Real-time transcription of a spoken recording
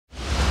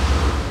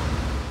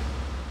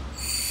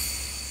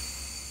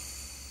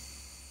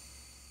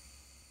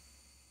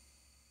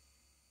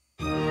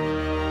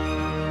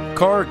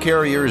Car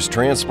carriers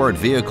transport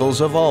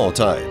vehicles of all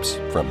types,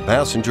 from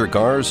passenger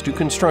cars to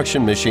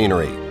construction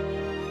machinery.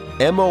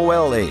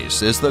 MOL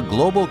Ace is the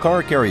global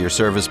car carrier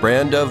service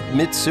brand of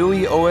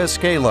Mitsui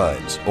OSK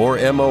Lines, or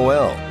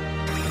MOL.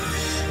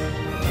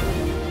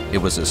 It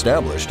was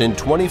established in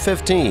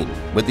 2015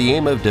 with the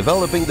aim of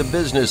developing the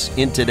business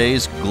in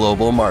today's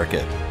global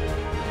market.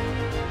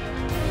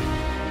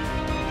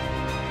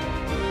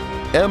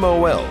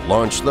 MOL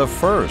launched the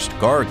first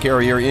car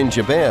carrier in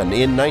Japan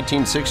in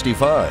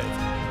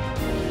 1965.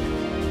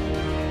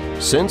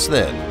 Since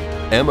then,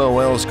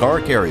 MOL's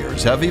car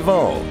carriers have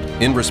evolved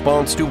in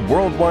response to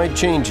worldwide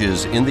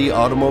changes in the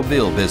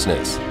automobile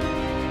business.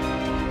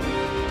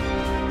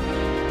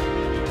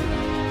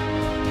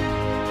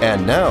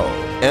 And now,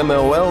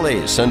 MOL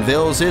Ace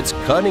unveils its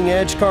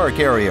cutting-edge car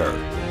carrier,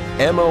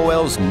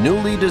 MOL's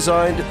newly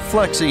designed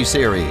FLEXIE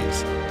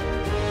series.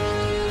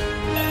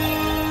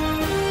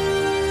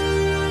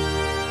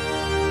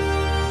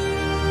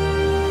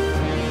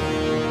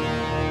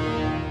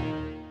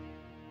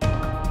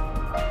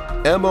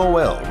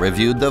 MOL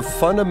reviewed the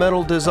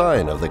fundamental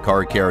design of the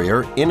car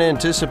carrier in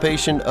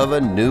anticipation of a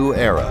new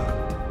era.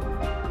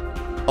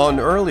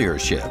 On earlier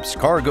ships,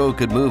 cargo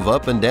could move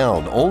up and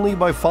down only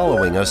by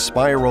following a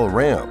spiral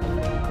ramp.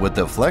 With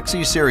the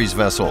FLEXIE series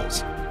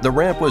vessels, the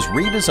ramp was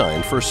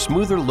redesigned for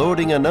smoother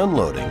loading and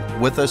unloading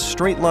with a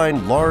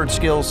straight-line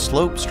large-scale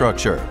slope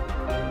structure.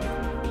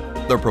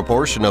 The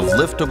proportion of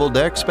liftable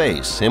deck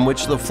space in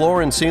which the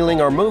floor and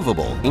ceiling are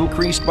movable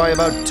increased by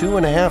about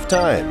 2.5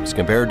 times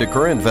compared to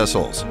current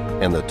vessels,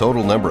 and the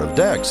total number of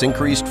decks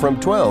increased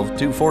from 12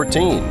 to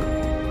 14.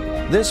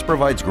 This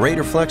provides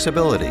greater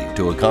flexibility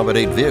to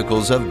accommodate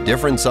vehicles of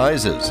different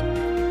sizes.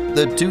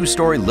 The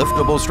 2-story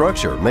liftable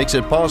structure makes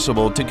it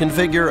possible to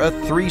configure a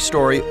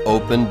 3-story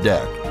open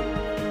deck.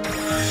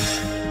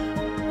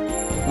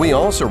 We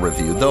also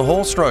reviewed the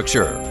whole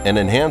structure and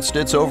enhanced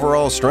its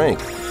overall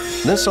strength.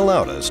 This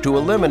allowed us to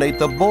eliminate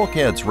the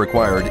bulkheads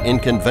required in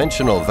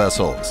conventional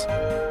vessels.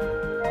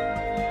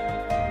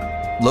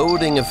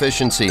 Loading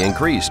efficiency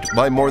increased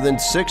by more than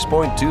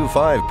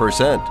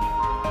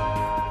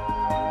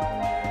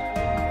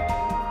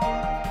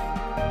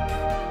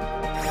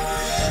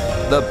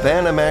 6.25%. The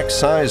Panamax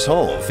size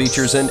hull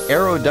features an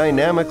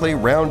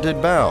aerodynamically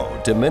rounded bow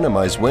to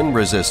minimize wind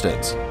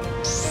resistance.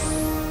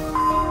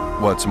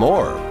 What's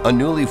more, a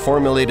newly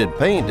formulated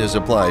paint is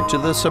applied to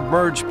the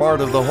submerged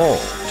part of the hull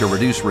to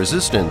reduce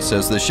resistance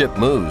as the ship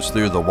moves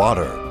through the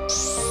water.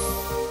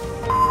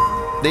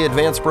 The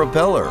advanced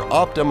propeller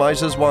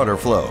optimizes water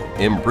flow,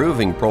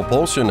 improving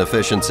propulsion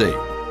efficiency.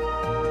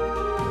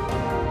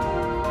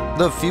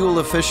 The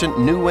fuel-efficient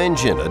new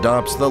engine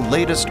adopts the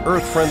latest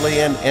earth-friendly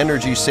and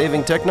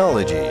energy-saving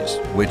technologies,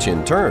 which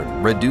in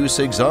turn reduce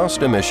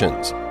exhaust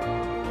emissions.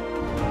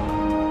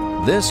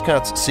 This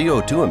cuts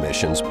CO2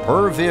 emissions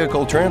per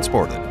vehicle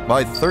transported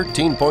by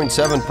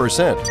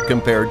 13.7%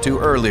 compared to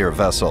earlier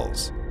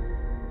vessels.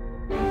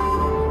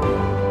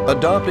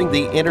 Adopting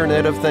the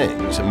Internet of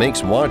Things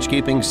makes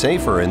watchkeeping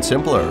safer and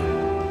simpler.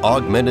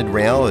 Augmented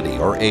reality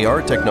or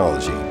AR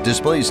technology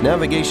displays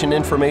navigation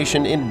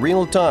information in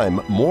real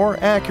time, more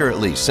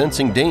accurately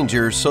sensing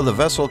danger so the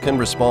vessel can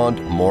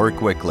respond more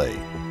quickly.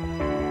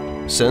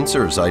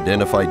 Sensors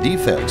identify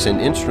defects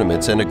in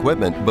instruments and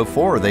equipment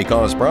before they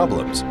cause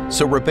problems,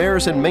 so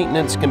repairs and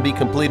maintenance can be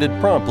completed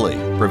promptly,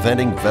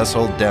 preventing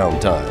vessel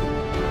downtime.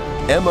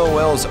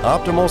 MOL's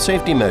optimal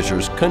safety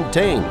measures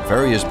contain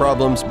various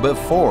problems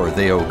before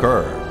they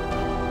occur.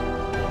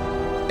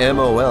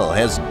 MOL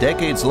has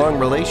decades-long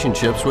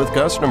relationships with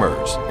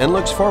customers and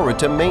looks forward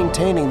to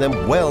maintaining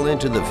them well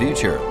into the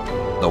future.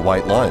 The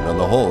white line on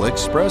the hull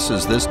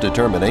expresses this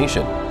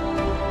determination.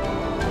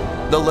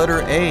 The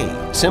letter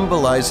A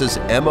symbolizes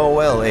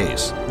MOL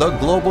Ace, the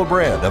global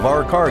brand of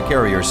our car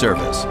carrier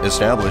service,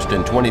 established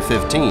in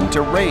 2015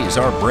 to raise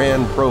our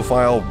brand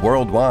profile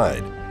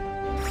worldwide.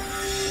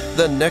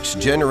 The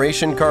next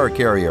generation car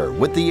carrier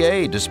with the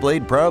A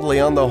displayed proudly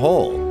on the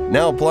hull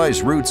now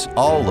plies routes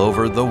all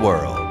over the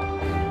world.